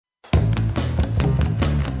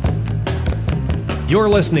You're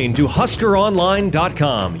listening to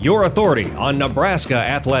HuskerOnline.com, your authority on Nebraska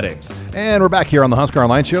athletics. And we're back here on the Husker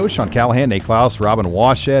Online Show. Sean Callahan, Nate Klaus, Robin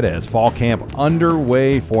Washed as fall camp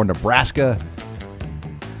underway for Nebraska.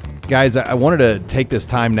 Guys, I wanted to take this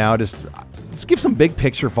time now just let's give some big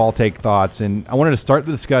picture fall take thoughts. And I wanted to start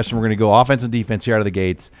the discussion. We're going to go offense and defense here out of the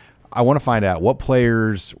gates. I want to find out what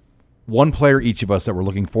players, one player each of us that we're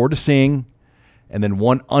looking forward to seeing, and then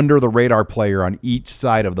one under the radar player on each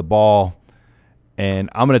side of the ball. And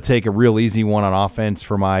I'm going to take a real easy one on offense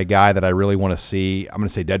for my guy that I really want to see. I'm going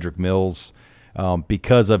to say Dedrick Mills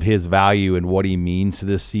because of his value and what he means to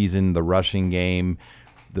this season, the rushing game,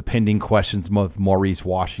 the pending questions with Maurice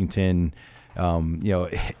Washington.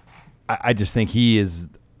 I just think he is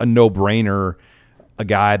a no-brainer, a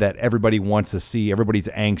guy that everybody wants to see. Everybody's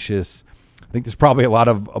anxious. I think there's probably a lot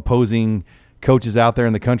of opposing coaches out there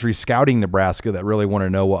in the country scouting Nebraska that really want to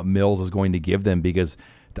know what Mills is going to give them, because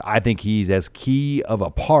I think he's as key of a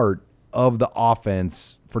part of the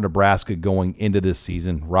offense for Nebraska going into this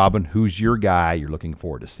season. Robin, who's your guy you're looking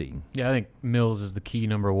forward to seeing? Yeah, I think Mills is the key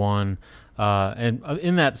number one. And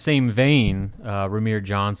in that same vein, Ramir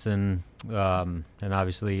Johnson and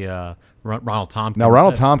obviously Ronald Tompkins. Now,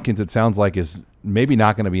 Ronald Tompkins, it sounds like, is maybe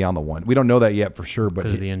not going to be on the one. We don't know that yet for sure, but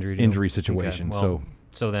because of the injury situation. Okay, well,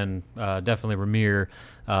 so then definitely Ramir.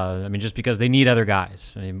 Just because they need other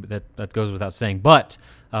guys. That goes without saying. But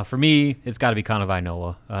for me, it's got to be kind of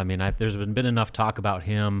Inoa. There's been enough talk about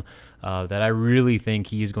him that I really think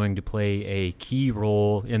he's going to play a key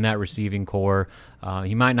role in that receiving core.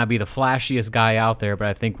 He might not be the flashiest guy out there, but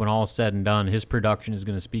I think when all is said and done, his production is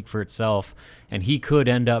going to speak for itself, and he could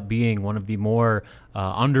end up being one of the more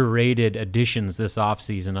underrated additions this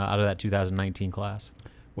offseason out of that 2019 class.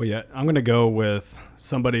 Well, yeah, I'm going to go with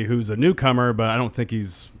somebody who's a newcomer, but I don't think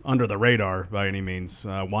he's under the radar by any means.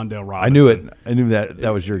 Wan'Dale Robinson. I knew it. I knew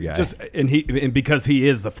that was your guy. And because he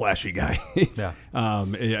is the flashy guy. Yeah.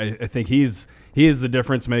 I think he is the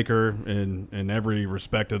difference maker in every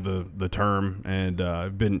respect of the term, and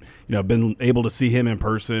I've been able to see him in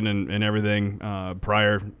person and everything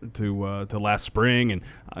prior to last spring, and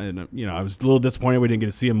I was a little disappointed we didn't get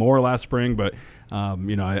to see him more last spring, but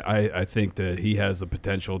I think that he has the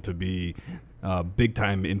potential to be a big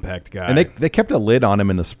time impact guy. And they kept a lid on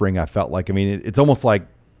him in the spring. I felt like, it's almost like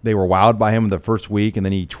they were wowed by him the first week, and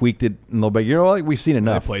then he tweaked it a little bit. We've seen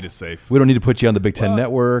enough. They played it safe. We don't need to put you on the Big Ten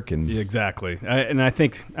Network. And exactly. I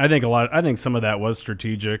think some of that was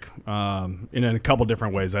strategic in a couple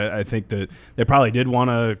different ways. I think that they probably did want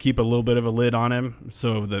to keep a little bit of a lid on him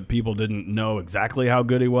so that people didn't know exactly how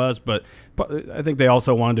good he was. But I think they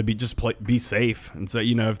also wanted to be safe and say,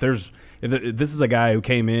 if this is a guy who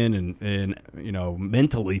came in and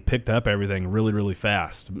mentally picked up everything really, really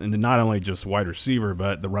fast, and not only just wide receiver,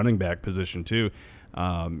 but the running back position too.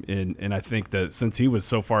 And I think that since he was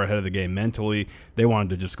so far ahead of the game mentally, they wanted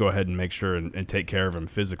to just go ahead and make sure and take care of him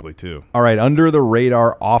physically too. All right, under the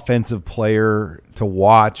radar offensive player to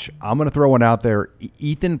watch, I'm going to throw one out there,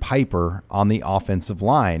 Ethan Piper on the offensive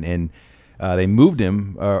line. And they moved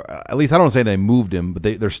him, at least I don't say they moved him, but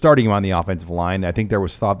they're starting him on the offensive line. I think there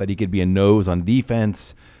was thought that he could be a nose on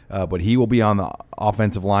defense, but he will be on the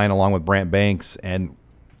offensive line along with Brant Banks. And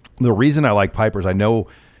the reason I like Piper is I know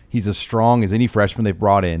he's as strong as any freshman they've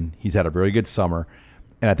brought in. He's had a very good summer.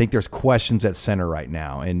 And I think there's questions at center right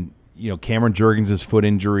now. And, Cameron Jurgens' foot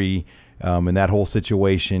injury and that whole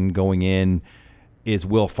situation going in, is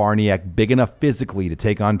Will Farniak big enough physically to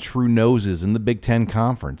take on true noses in the Big Ten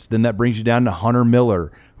Conference? Then that brings you down to Hunter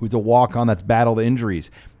Miller, who's a walk-on that's battled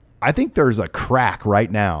injuries. I think there's a crack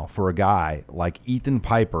right now for a guy like Ethan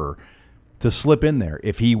Piper to slip in there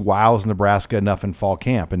if he wows Nebraska enough in fall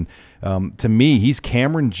camp. And to me, he's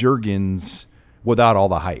Cameron Jurgens without all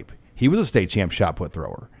the hype. He was a state champ shot put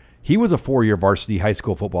thrower. He was a 4-year varsity high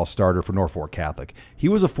school football starter for Norfolk Catholic. He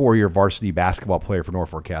was a 4-year varsity basketball player for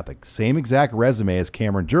Norfolk Catholic. Same exact resume as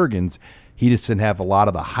Cameron Jurgens. He just didn't have a lot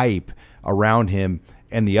of the hype around him.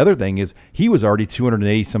 And the other thing is he was already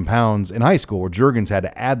 280-some pounds in high school, where Jurgens had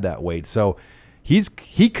to add that weight. So he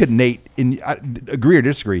could, Nate, agree or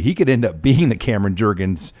disagree, he could end up being the Cameron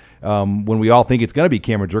Jurgens when we all think it's going to be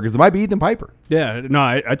Cameron Jurgens. It might be Ethan Piper. Yeah, no,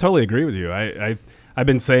 I totally agree with you. I've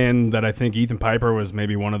been saying that I think Ethan Piper was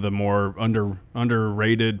maybe one of the more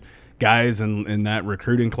underrated guys in that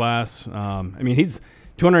recruiting class. He's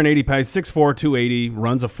 280 pounds, 6'4", 280,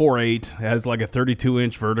 runs a 4.8, has like a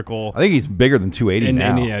 32-inch vertical. I think he's bigger than 280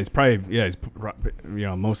 now. And he's probably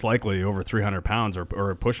most likely over 300 pounds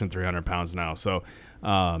or pushing 300 pounds now. So,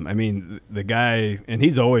 the guy, and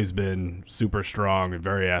he's always been super strong and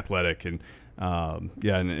very athletic, and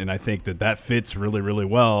and I think that fits really, really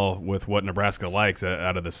well with what Nebraska likes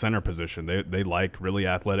out of the center position. They like really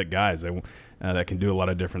athletic guys that can do a lot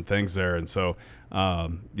of different things there. And so,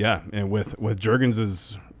 and with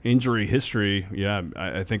Juergens's injury history,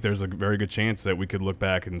 I think there's a very good chance that we could look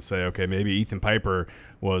back and say, okay, maybe Ethan Piper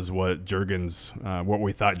was what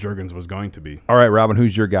we thought Juergens was going to be. All right, Robin,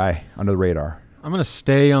 who's your guy under the radar? I'm going to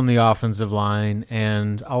stay on the offensive line,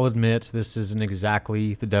 and I'll admit this isn't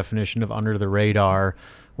exactly the definition of under the radar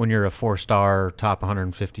when you're a 4-star top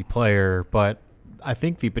 150 player, but I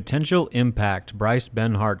think the potential impact Bryce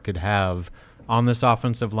Benhart could have on this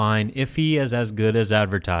offensive line, if he is as good as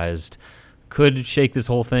advertised, could shake this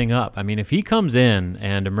whole thing up. I mean, if he comes in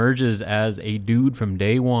and emerges as a dude from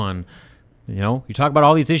day one, you talk about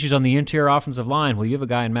all these issues on the interior offensive line. Well, you have a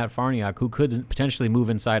guy in Matt Farniok who could potentially move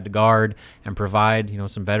inside to guard and provide,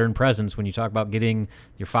 some veteran presence when you talk about getting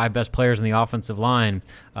your 5 best players in the offensive line.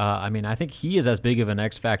 I think he is as big of an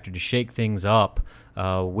X factor to shake things up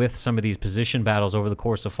with some of these position battles over the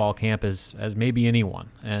course of fall camp as maybe anyone.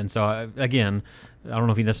 And so, again, I don't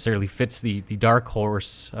know if he necessarily fits the dark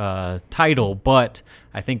horse title, but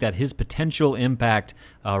I think that his potential impact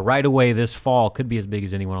right away this fall could be as big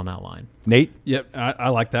as anyone on that line. Nate? Yep, I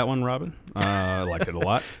like that one, Robin. I liked it a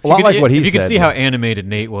lot. Well, I like what he said. If you can see how animated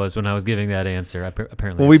Nate was when I was giving that answer,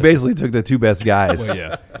 apparently. Well, we basically took the 2 best guys. Well,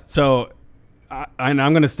 yeah. So I'm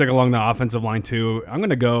going to stick along the offensive line, too. I'm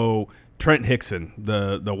going to go Trent Hickson,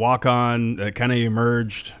 the walk-on that kind of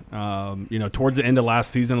emerged, towards the end of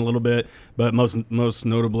last season a little bit, but most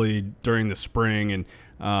notably during the spring. And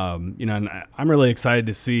and I'm really excited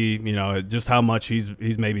to see, just how much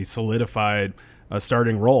he's maybe solidified a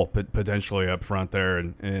starting role potentially up front there.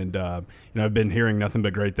 And I've been hearing nothing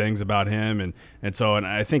but great things about him. And so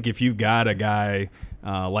I think if you've got a guy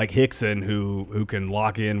like Hickson who can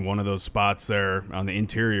lock in one of those spots there on the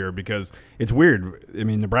interior, because it's weird. I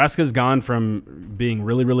mean, Nebraska's gone from being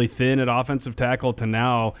really, really thin at offensive tackle to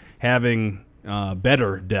now having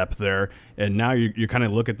better depth there. And now you kind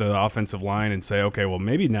of look at the offensive line and say, okay, well,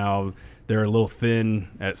 maybe now they're a little thin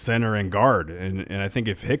at center and guard. And I think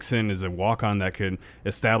if Hickson is a walk-on that can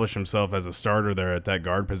establish himself as a starter there at that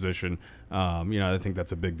guard position, I think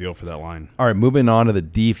that's a big deal for that line. All right, moving on to the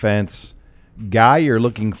defense. Guy you're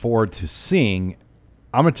looking forward to seeing,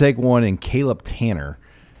 I'm going to take one in Caleb Tanner,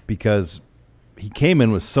 because he came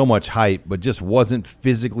in with so much hype but just wasn't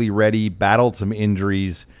physically ready, battled some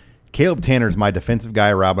injuries. Caleb Tanner is my defensive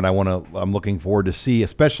guy, Robin. I'm looking forward to see,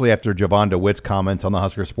 especially after Javon DeWitt's comments on the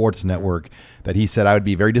Husker Sports Network, that he said I would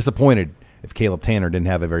be very disappointed if Caleb Tanner didn't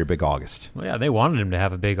have a very big August. Well, yeah, they wanted him to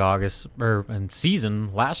have a big August and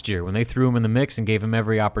season last year when they threw him in the mix and gave him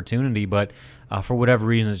every opportunity, but for whatever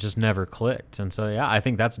reason, it just never clicked. And so, I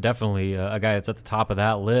think that's definitely a guy that's at the top of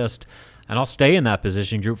that list. And I'll stay in that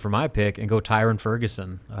position group for my pick and go Tyron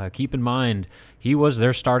Ferguson. Keep in mind, he was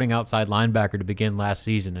their starting outside linebacker to begin last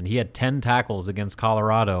season, and he had 10 tackles against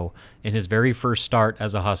Colorado in his very first start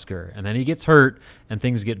as a Husker. And then he gets hurt, and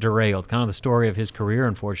things get derailed. Kind of the story of his career,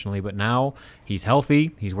 unfortunately. But now he's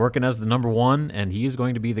healthy, he's working as the number 1, and he is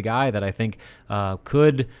going to be the guy that I think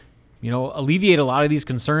could alleviate a lot of these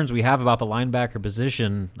concerns we have about the linebacker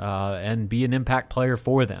position and be an impact player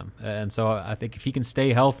for them. And so I think if he can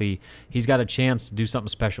stay healthy, he's got a chance to do something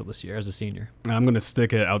special this year as a senior. I'm going to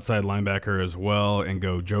stick at outside linebacker as well and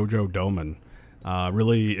go JoJo Doman.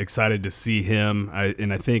 Really excited to see him.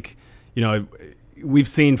 I think, we've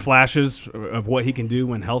seen flashes of what he can do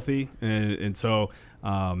when healthy. And so,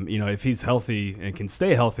 if he's healthy and can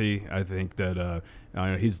stay healthy, I think that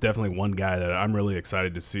he's definitely one guy that I'm really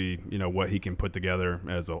excited to see, what he can put together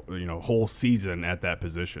as a, whole season at that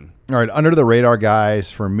position. All right, under the radar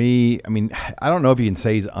guys for me, I don't know if you can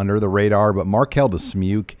say he's under the radar, but Markel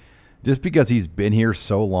DeSmuke, just because he's been here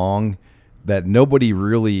so long that nobody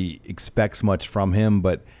really expects much from him,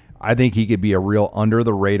 but I think he could be a real under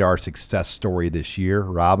the radar success story this year.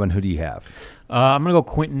 Robin, who do you have? I'm going to go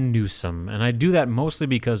Quentin Newsome, and I do that mostly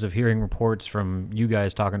because of hearing reports from you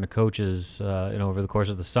guys talking to coaches over the course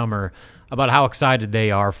of the summer about how excited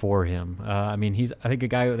they are for him. He's, I think, a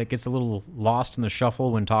guy that gets a little lost in the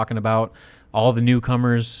shuffle when talking about all the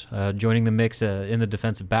newcomers joining the mix in the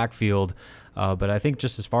defensive backfield. But I think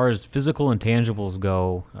just as far as physical intangibles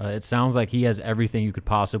go, it sounds like he has everything you could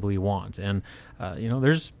possibly want. And,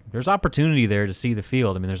 there's opportunity there to see the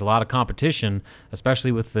field. There's a lot of competition,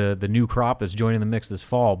 especially with the new crop that's joining the mix this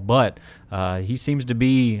fall. But he seems to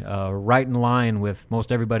be right in line with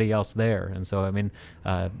most everybody else there. And so, I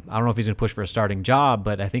don't know if he's going to push for a starting job,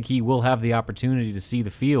 but I think he will have the opportunity to see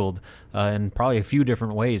the field in probably a few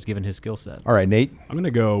different ways given his skill set. All right, Nate? I'm going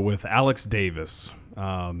to go with Alex Davis.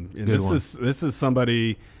 This is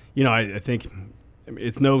somebody, I think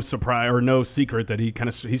it's no surprise or no secret that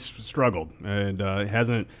he's struggled and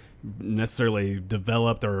hasn't necessarily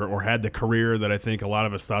developed or had the career that I think a lot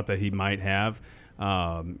of us thought that he might have.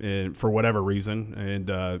 And for whatever reason,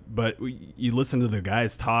 but you listen to the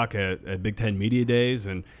guys talk at Big Ten Media Days,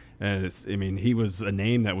 and he was a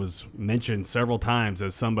name that was mentioned several times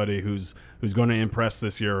as somebody who's going to impress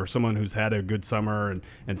this year, or someone who's had a good summer,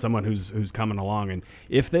 and someone who's coming along. And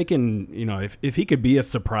if they can, if he could be a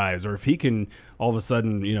surprise, or if he can all of a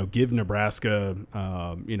sudden, give Nebraska,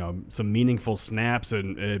 some meaningful snaps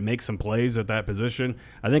and make some plays at that position,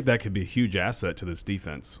 I think that could be a huge asset to this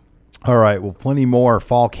defense. All right, well, plenty more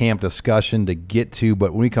fall camp discussion to get to,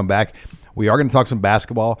 but when we come back, we are going to talk some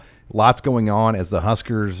basketball. Lots going on as the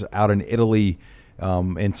Huskers out in Italy,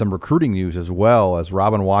 and some recruiting news as well, as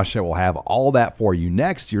Robin Washut will have all that for you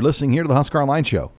next. You're listening here to the Husker Online Show.